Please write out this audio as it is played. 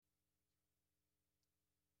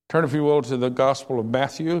Turn, if you will, to the Gospel of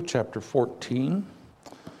Matthew, chapter 14.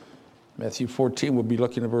 Matthew 14, we'll be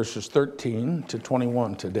looking at verses 13 to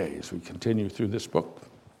 21 today as we continue through this book.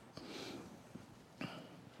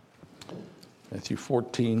 Matthew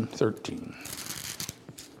 14, 13.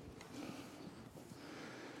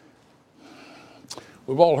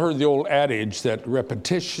 We've all heard the old adage that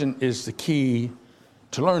repetition is the key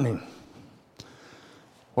to learning.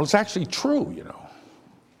 Well, it's actually true, you know.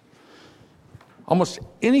 Almost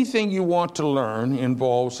anything you want to learn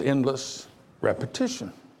involves endless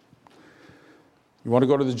repetition. You want to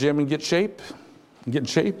go to the gym and get in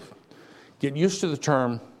shape? Get used to the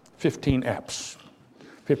term 15 reps.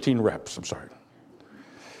 You want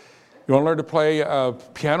to learn to play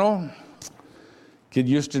piano? Get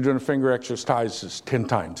used to doing finger exercises 10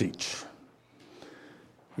 times each.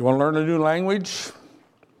 You want to learn a new language?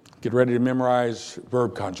 Get ready to memorize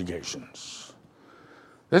verb conjugations.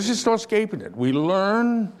 There's just no escaping it. We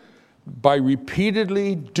learn by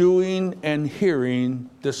repeatedly doing and hearing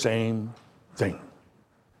the same thing.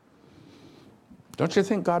 Don't you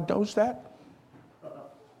think God knows that?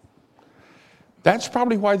 That's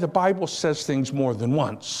probably why the Bible says things more than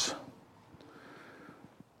once.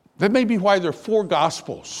 That may be why there are 4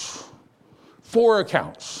 Gospels, 4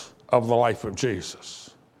 accounts of the life of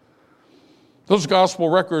Jesus. Those Gospel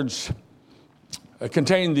records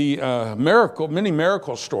contain the many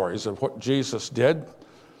miracle stories of what Jesus did.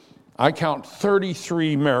 I count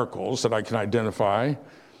 33 miracles that I can identify,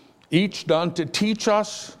 each done to teach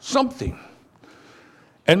us something.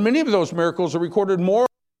 And many of those miracles are recorded more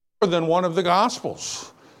than one of the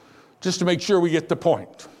Gospels, just to make sure we get the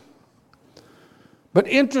point. But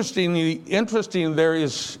interestingly, there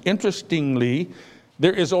is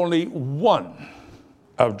only one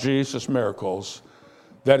of Jesus' miracles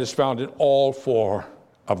that is found in all 4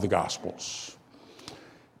 of the Gospels.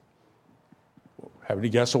 Have any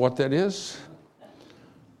guess of what that is?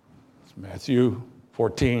 It's Matthew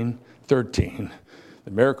 14, 13.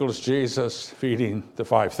 The miracle is Jesus feeding the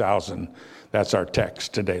 5,000. That's our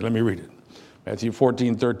text today. Let me read it. Matthew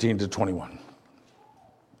 14, 13 to 21.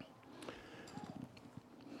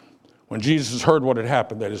 When Jesus heard what had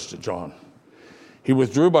happened, that is to John, he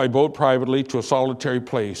withdrew by boat privately to a solitary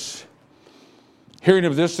place. Hearing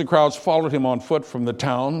of this, the crowds followed him on foot from the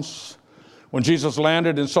towns. When Jesus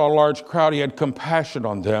landed and saw a large crowd, he had compassion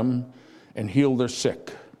on them and healed their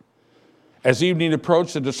sick. As evening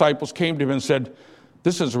approached, the disciples came to him and said,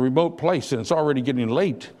 "This is a remote place and it's already getting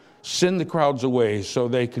late. Send the crowds away so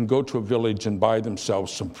they can go to a village and buy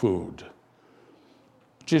themselves some food."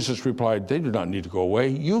 Jesus replied, "They do not need to go away.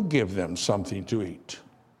 You give them something to eat."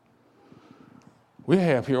 "We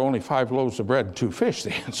have here only 5 loaves of bread and 2 fish,"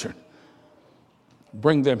 they answered.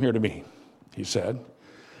 "Bring them here to me," he said.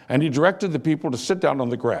 And he directed the people to sit down on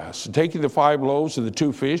the grass. And taking the 5 loaves and the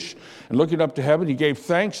 2 fish, and looking up to heaven, he gave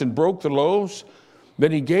thanks and broke the loaves.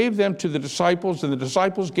 Then he gave them to the disciples, and the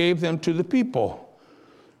disciples gave them to the people.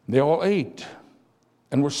 They all ate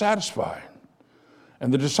and were satisfied.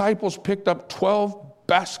 And the disciples picked up 12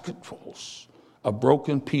 basketfuls of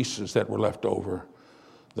broken pieces that were left over.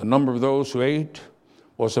 The number of those who ate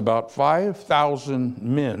was about 5,000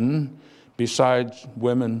 men, besides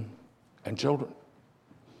women and children.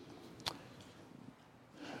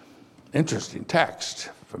 Interesting text,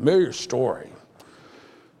 familiar story.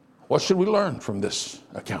 What should we learn from this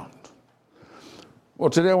account? Well,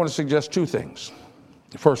 today I want to suggest 2 things.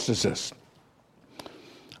 The first is this: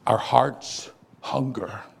 our heart's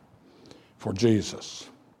hunger for Jesus.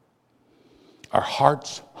 Our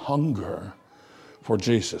heart's hunger for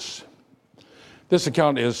Jesus. This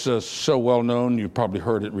account is so well known, you've probably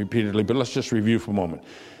heard it repeatedly, but let's just review for a moment.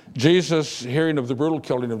 Jesus, hearing of the brutal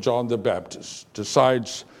killing of John the Baptist,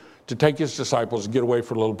 decides to take his disciples and get away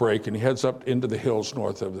for a little break, and he heads up into the hills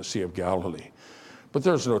north of the Sea of Galilee. But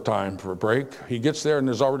there's no time for a break. He gets there and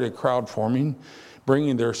there's already a crowd forming,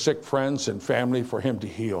 bringing their sick friends and family for him to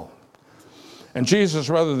heal. And Jesus,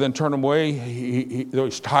 rather than turn them away, though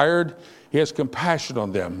he's tired, he has compassion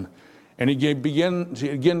on them. And he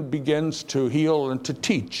again begins to heal and to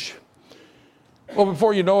teach. Well,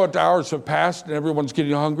 before you know it, hours have passed and everyone's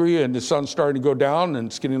getting hungry and the sun's starting to go down and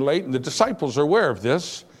it's getting late. And the disciples are aware of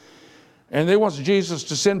this. And they want Jesus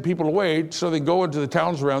to send people away so they go into the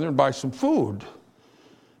towns around there and buy some food.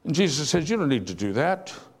 And Jesus says, "You don't need to do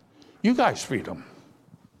that. You guys feed them."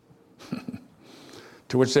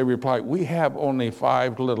 To which they reply, "We have only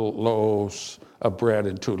 5 little loaves of bread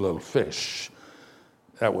and 2 little fish."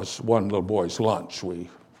 That was one little boy's lunch, we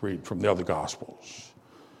read from the other Gospels.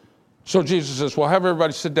 So Jesus says, "Well, have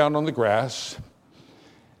everybody sit down on the grass."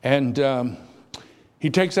 And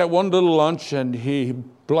he takes that one little lunch and he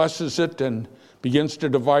blesses it and begins to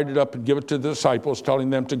divide it up and give it to the disciples, telling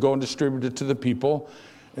them to go and distribute it to the people.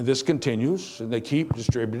 And this continues, and they keep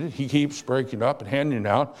distributing it. He keeps breaking it up and handing it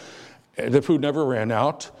out. The food never ran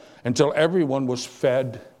out until everyone was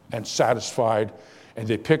fed and satisfied, and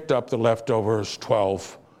they picked up the leftovers,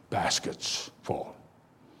 12 baskets full.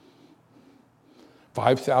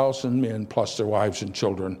 5,000 men plus their wives and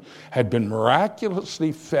children had been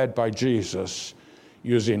miraculously fed by Jesus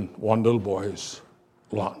using one little boy's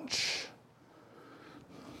lunch.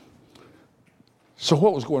 So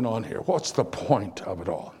what was going on here? What's the point of it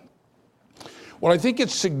all? Well, I think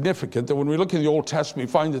it's significant that when we look in the Old Testament,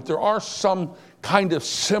 we find that there are some kind of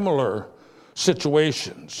similar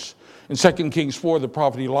situations. In 2 Kings 4, the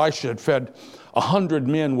prophet Elisha had fed 100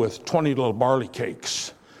 men with 20 little barley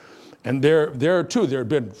cakes. And there too, there had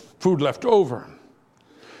been food left over.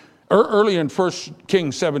 Early in 1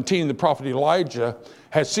 Kings 17, the prophet Elijah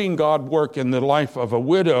had seen God work in the life of a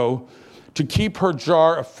widow to keep her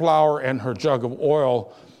jar of flour and her jug of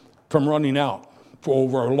oil from running out for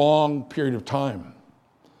over a long period of time.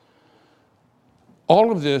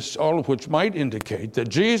 All of which might indicate that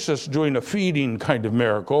Jesus doing a feeding kind of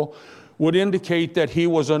miracle would indicate that he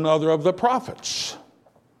was another of the prophets.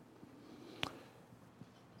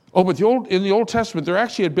 Oh, but in the Old Testament, there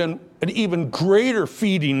actually had been an even greater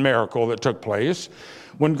feeding miracle that took place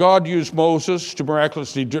when God used Moses to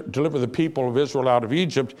miraculously deliver the people of Israel out of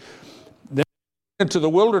Egypt. Then into the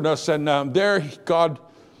wilderness, and there God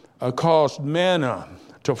caused manna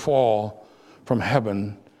to fall from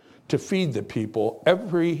heaven to feed the people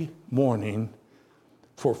every morning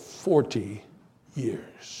for 40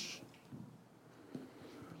 years.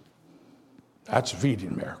 That's a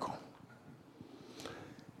feeding miracle.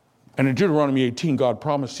 And in Deuteronomy 18, God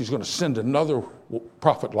promised he's going to send another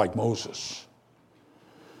prophet like Moses.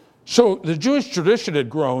 So the Jewish tradition had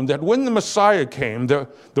grown that when the Messiah came, the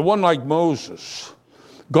one like Moses,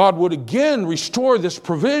 God would again restore this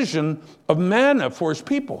provision of manna for his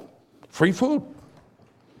people. Free food.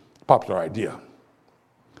 Popular idea.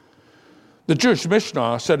 The Jewish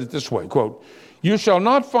Mishnah said it this way, quote, "You shall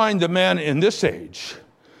not find the manna in this age,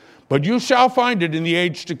 but you shall find it in the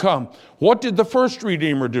age to come." What did the first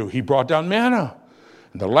Redeemer do? He brought down manna.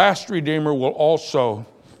 And the last Redeemer will also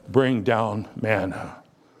bring down manna.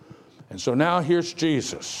 And so now here's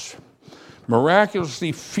Jesus,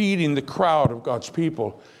 miraculously feeding the crowd of God's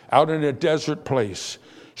people out in a desert place.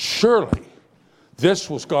 Surely this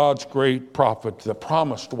was God's great prophet, the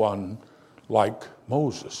promised one, like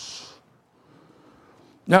Moses.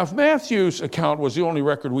 Now, if Matthew's account was the only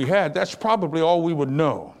record we had, that's probably all we would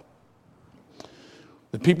know.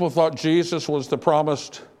 The people thought Jesus was the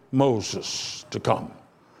promised Moses to come.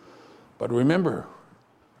 But remember,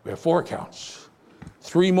 we have 4 accounts,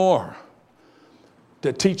 3 more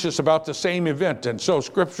that teach us about the same event. And so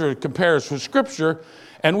Scripture compares with Scripture,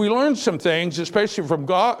 and we learn some things, especially from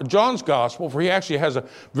John's Gospel, for he actually has a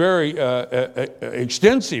very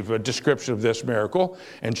extensive description of this miracle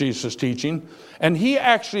and Jesus' teaching. And he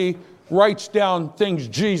actually writes down things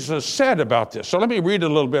Jesus said about this. So let me read a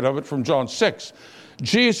little bit of it from John 6.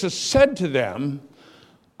 Jesus said to them,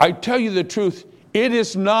 "I tell you the truth, it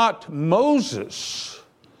is not Moses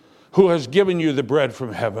who has given you the bread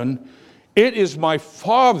from heaven. It is my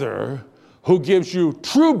Father who gives you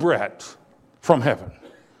true bread from heaven.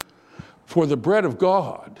 For the bread of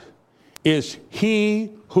God is he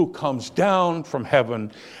who comes down from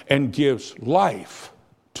heaven and gives life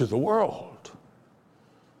to the world."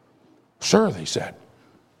 "Sir," they said,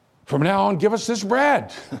 "from now on give us this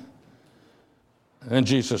bread." And then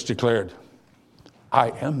Jesus declared,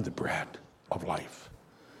 "I am the bread of life.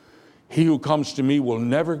 He who comes to me will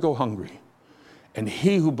never go hungry, and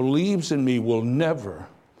he who believes in me will never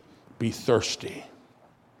be thirsty."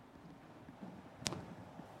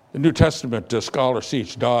 The New Testament scholar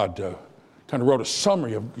C.H. Dodd kind of wrote a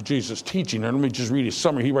summary of Jesus' teaching. And let me just read his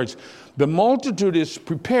summary. He writes, "The multitude is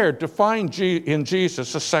prepared to find in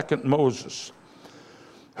Jesus a second Moses,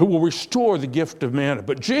 who will restore the gift of manna.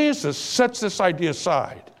 But Jesus sets this idea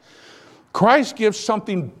aside. Christ gives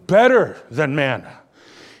something better than manna.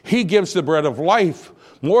 He gives the bread of life.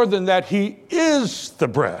 More than that, he is the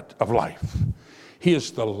bread of life. He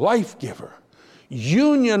is the life giver.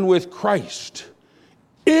 Union with Christ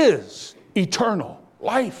is eternal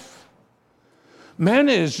life.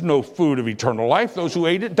 Manna is no food of eternal life. Those who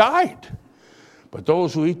ate it died. But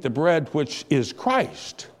those who eat the bread which is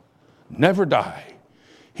Christ never die.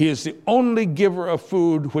 He is the only giver of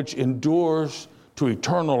food which endures to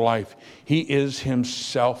eternal life. He is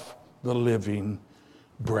himself the living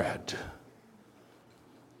bread.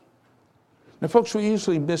 Now, folks, we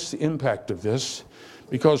easily miss the impact of this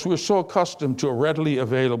because we're so accustomed to a readily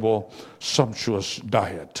available, sumptuous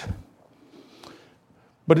diet.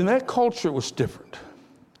 But in that culture, it was different.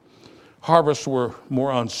 Harvests were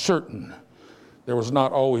more uncertain. There was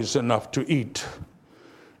not always enough to eat.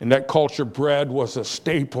 In that culture, bread was a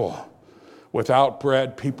staple. Without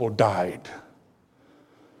bread, people died.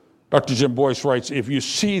 Dr. Jim Boyce writes, if you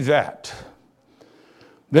see that,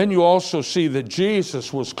 then you also see that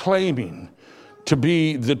Jesus was claiming to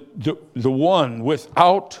be the one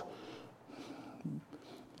without.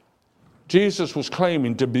 Jesus was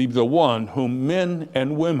claiming to be the one whom men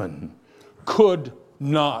and women could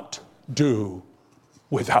not do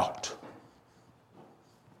without.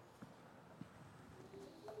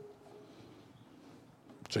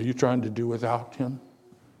 So you trying to do without him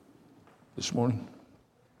this morning?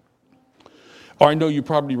 Or I know you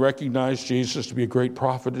probably recognize Jesus to be a great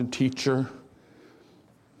prophet and teacher.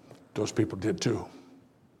 Those people did too.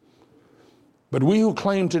 But we who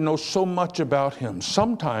claim to know so much about him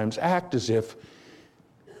sometimes act as if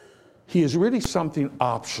he is really something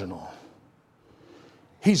optional.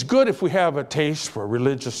 He's good if we have a taste for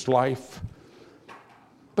religious life,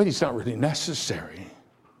 but he's not really necessary.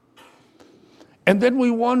 And then we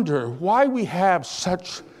wonder why we have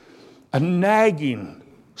such a nagging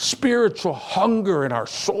spiritual hunger in our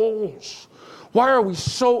souls. Why are we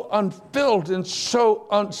so unfilled and so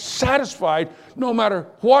unsatisfied no matter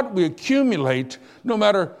what we accumulate, no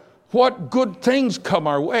matter what good things come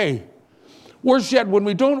our way? Worse yet, when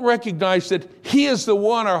we don't recognize that he is the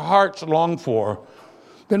one our hearts long for,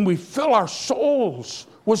 then we fill our souls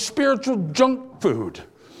with spiritual junk food.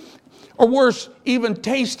 Or worse, even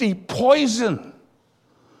tasty poison,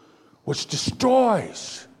 which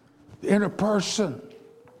destroys the inner person.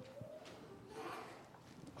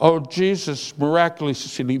 Oh, Jesus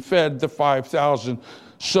miraculously fed the 5,000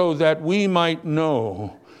 so that we might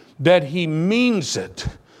know that he means it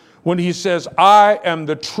when he says, I am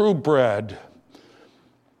the true bread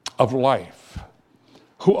of life,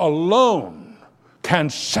 who alone can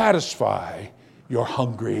satisfy your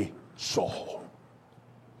hungry soul.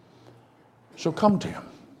 So come to him.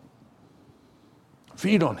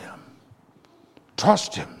 Feed on him.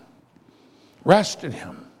 Trust him. Rest in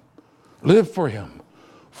him. Live for him.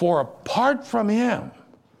 For apart from him,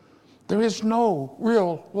 there is no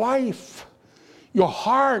real life. Your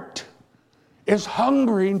heart is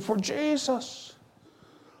hungering for Jesus.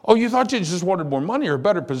 Oh, you thought you just wanted more money or a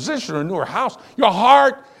better position or a newer house. Your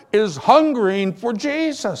heart is hungering for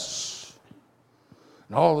Jesus.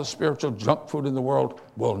 And all the spiritual junk food in the world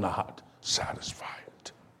will not satisfy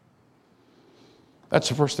it. That's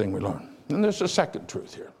the first thing we learn. And there's a second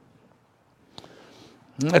truth here.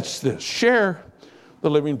 It's this: share the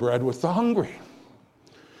living bread with the hungry.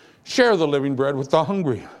 Share the living bread with the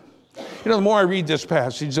hungry. You know, the more I read this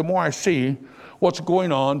passage, the more I see what's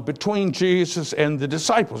going on between Jesus and the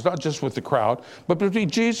disciples, not just with the crowd, but between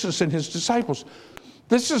Jesus and his disciples.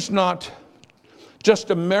 This is not just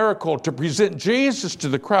a miracle to present Jesus to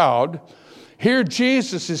the crowd. Here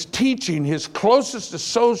Jesus is teaching his closest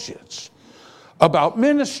associates about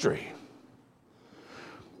ministry.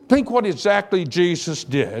 Think what exactly Jesus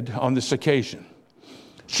did on this occasion.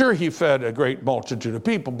 Sure, he fed a great multitude of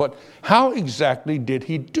people, but how exactly did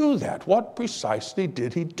he do that? What precisely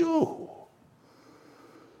did he do?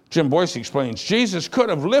 Jim Boyce explains, Jesus could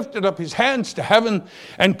have lifted up his hands to heaven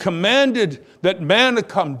and commanded that manna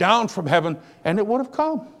come down from heaven, and it would have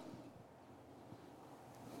come.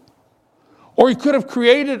 Or he could have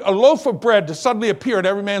created a loaf of bread to suddenly appear in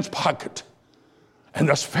every man's pocket and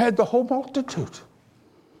thus fed the whole multitude.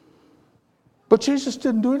 But Jesus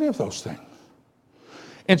didn't do any of those things.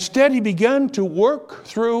 Instead, he began to work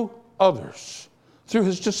through others, through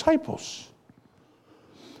his disciples.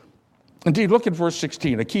 Indeed, look at verse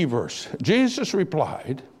 16, a key verse. Jesus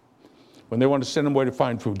replied, when they wanted to send him away to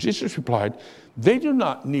find food, Jesus replied, they do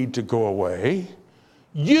not need to go away.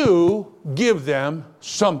 You give them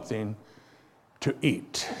something to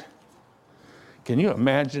eat. Can you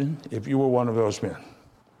imagine if you were one of those men?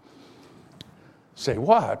 Say,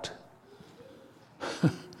 what?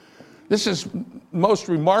 This is most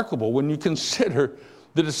remarkable when you consider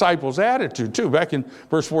the disciples' attitude too. Back in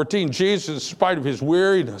verse 14, Jesus, in spite of his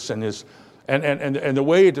weariness and the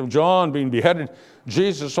weight of John being beheaded,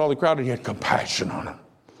 Jesus saw the crowd and he had compassion on them.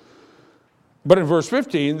 But in verse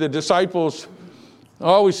 15, the disciples,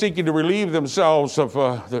 always seeking to relieve themselves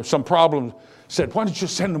of some problem, said, why don't you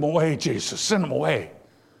send them away, Jesus? Send them away.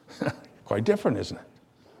 Quite different, isn't it?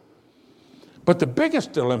 But the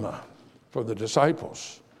biggest dilemma for the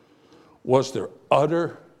disciples was their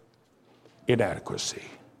utter inadequacy.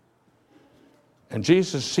 And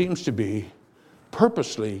Jesus seems to be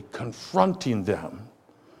purposely confronting them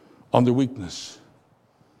on their weakness.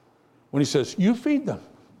 When he says, you feed them.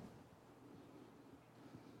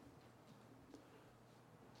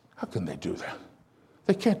 How can they do that?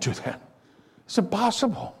 They can't do that. It's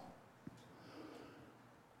impossible.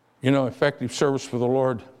 You know, effective service for the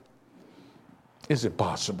Lord is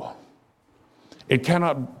impossible. It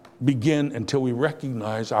cannot begin until we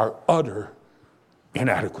recognize our utter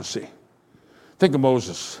inadequacy. Think of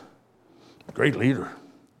Moses, a great leader.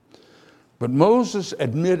 But Moses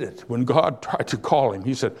admitted when God tried to call him,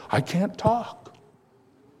 he said, I can't talk.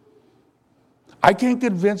 I can't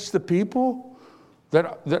convince the people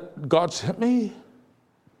that God sent me.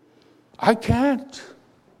 I can't.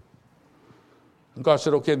 And God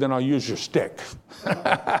said, okay, then I'll use your stick.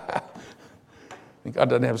 God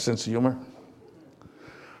doesn't have a sense of humor.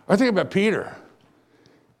 I think about Peter.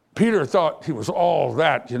 Peter thought he was all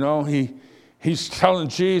that, you know. He's telling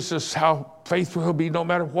Jesus how faithful he'll be no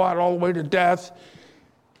matter what, all the way to death,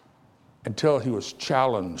 until he was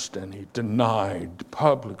challenged and he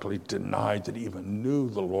publicly denied that he even knew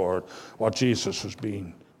the Lord while Jesus was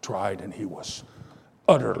being tried, and he was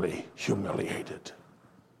utterly humiliated.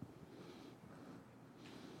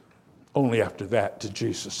 Only after that did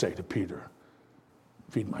Jesus say to Peter,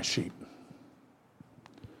 feed my sheep.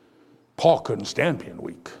 Paul couldn't stand being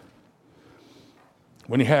weak.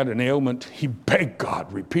 When he had an ailment, he begged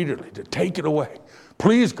God repeatedly to take it away.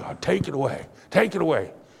 Please, God, take it away. Take it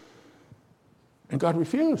away. And God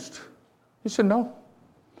refused. He said, no.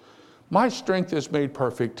 My strength is made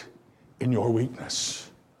perfect in your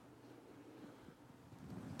weakness.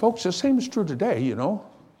 Folks, the same is true today, you know.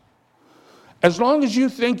 As long as you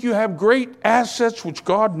think you have great assets which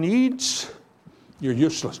God needs, you're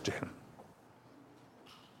useless to him.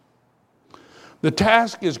 The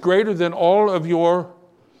task is greater than all of your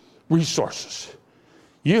resources.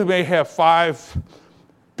 You may have 5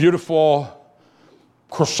 beautiful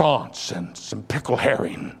croissants and some pickled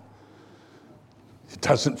herring. It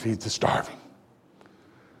doesn't feed the starving.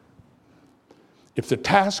 If the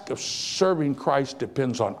task of serving Christ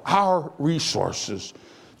depends on our resources,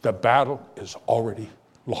 the battle is already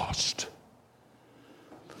lost.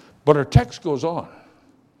 But our text goes on.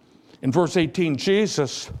 In verse 18,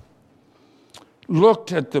 Jesus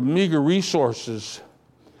looked at the meager resources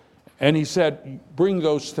and he said, bring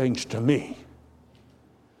those things to me.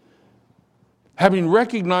 Having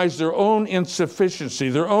recognized their own insufficiency,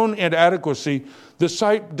 their own inadequacy,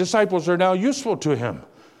 the disciples are now useful to him.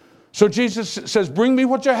 So Jesus says, bring me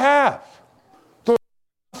what you have. There's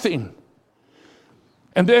nothing.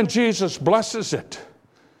 And then Jesus blesses it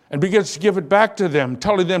and begins to give it back to them,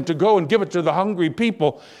 telling them to go and give it to the hungry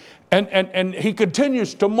people. And he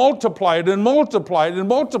continues to multiply it and multiply it and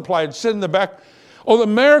multiply it, send them back. Oh, the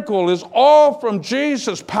miracle is all from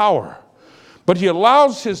Jesus' power. But he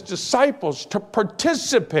allows his disciples to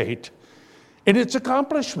participate in its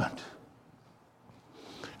accomplishment.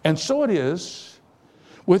 And so it is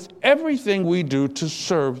with everything we do to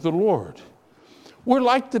serve the Lord. We're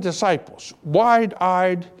like the disciples,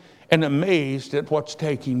 wide-eyed and amazed at what's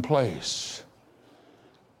taking place,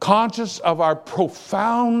 conscious of our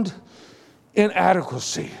profound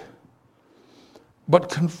inadequacy, but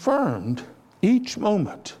confirmed each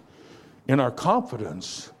moment in our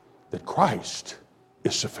confidence that Christ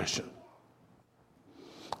is sufficient.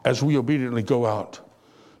 As we obediently go out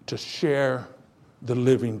to share the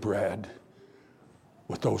living bread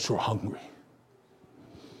with those who are hungry.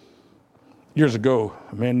 Years ago,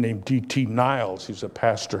 a man named D.T. Niles, he's a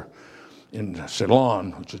pastor in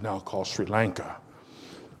Ceylon, which is now called Sri Lanka,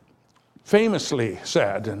 famously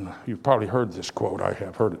said, and you've probably heard this quote, I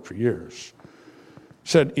have heard it for years,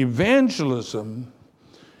 said, evangelism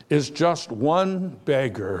is just one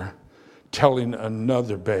beggar telling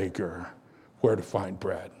another beggar where to find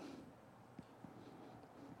bread.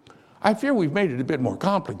 I fear we've made it a bit more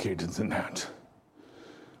complicated than that.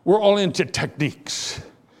 We're all into techniques,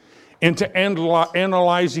 into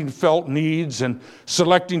analyzing felt needs and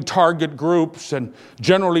selecting target groups and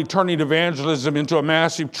generally turning evangelism into a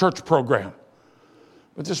massive church program.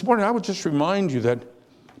 But this morning, I would just remind you that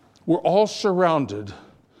we're all surrounded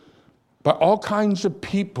by all kinds of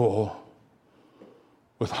people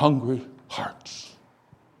with hungry hearts.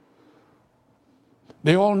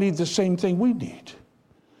 They all need the same thing we need: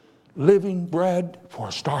 living bread for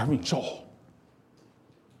a starving soul.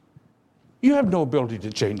 You have no ability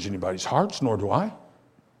to change anybody's hearts, nor do I.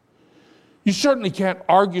 You certainly can't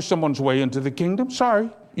argue someone's way into the kingdom. Sorry,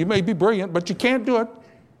 you may be brilliant, but you can't do it.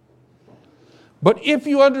 But if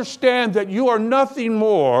you understand that you are nothing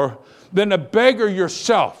more than a beggar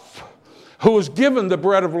yourself who was given the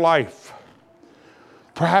bread of life,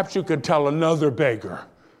 perhaps you could tell another beggar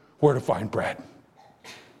where to find bread.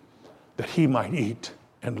 that he might eat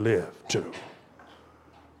and live too.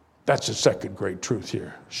 That's the second great truth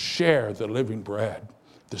here. Share the living bread,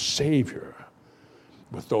 the Savior,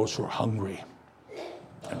 with those who are hungry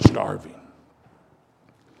and starving.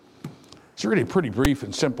 It's really a pretty brief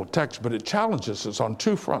and simple text, but it challenges us on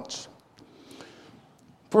two fronts.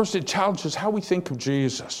 First, it challenges how we think of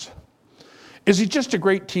Jesus. Is he just a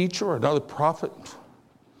great teacher or another prophet?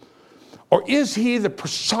 Or is he the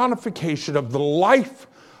personification of the life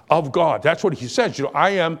of God? That's what he says. I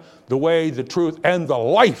am the way, the truth, and the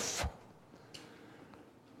life.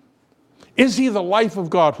 Is he the life of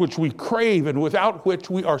God which we crave and without which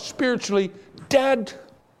we are spiritually dead?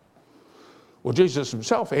 Well, Jesus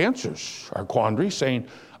himself answers our quandary, saying,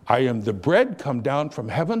 I am the bread come down from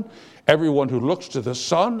heaven. Everyone who looks to the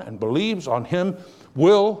Son and believes on him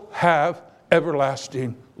will have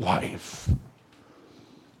everlasting life.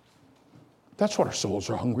 That's what our souls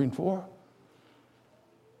are hungering for.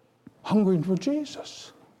 Hungering for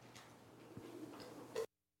Jesus.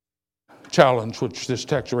 Challenge which this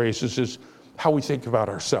text raises is how we think about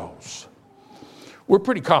ourselves. We're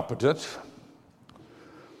pretty competent.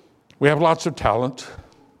 We have lots of talent.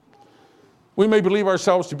 We may believe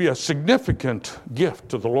ourselves to be a significant gift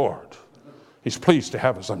to the Lord. He's pleased to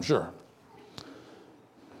have us, I'm sure.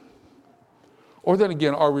 Or then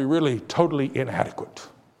again, are we really totally inadequate?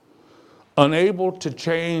 Unable to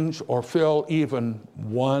change or fill even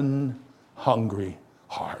one hungry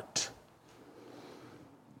heart?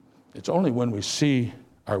 It's only when we see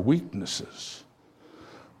our weaknesses,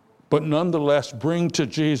 but nonetheless bring to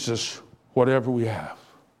Jesus whatever we have.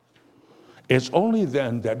 It's only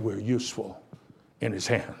then that we're useful in his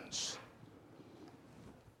hands.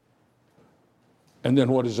 And then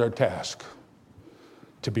what is our task?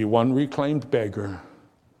 To be one reclaimed beggar,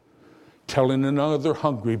 telling another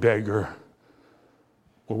hungry beggar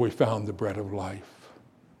where we found the bread of life.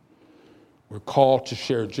 We're called to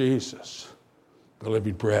share Jesus, the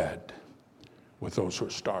living bread, with those who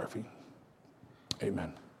are starving.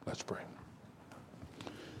 Amen. Let's pray.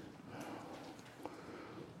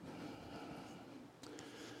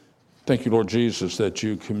 Thank you, Lord Jesus, that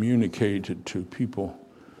you communicated to people,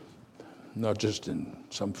 not just in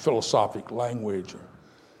some philosophic language or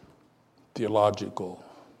theological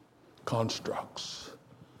constructs,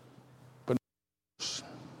 but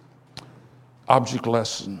object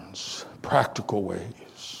lessons, practical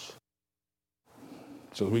ways,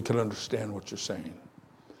 so that we can understand what you're saying.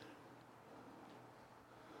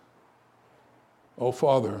 Oh,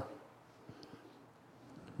 Father,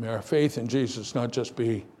 may our faith in Jesus not just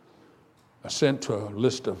be assent to a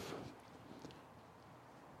list of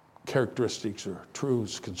characteristics or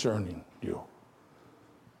truths concerning you,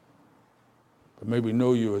 but may we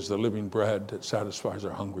know you as the living bread that satisfies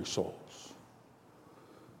our hungry souls.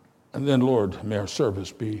 And then, Lord, may our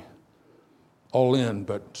service be all in,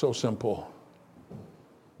 but so simple.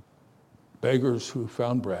 Beggars who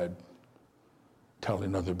found bread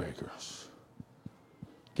telling other beggars.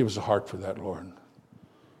 Give us a heart for that, Lord.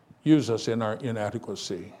 Use us in our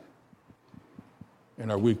inadequacy, in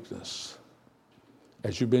our weakness,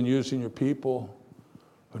 as you've been using your people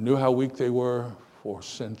who knew how weak they were for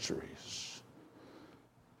centuries.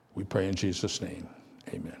 We pray in Jesus' name.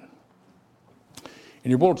 Amen. In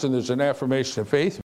your bulletin, there's an affirmation of faith.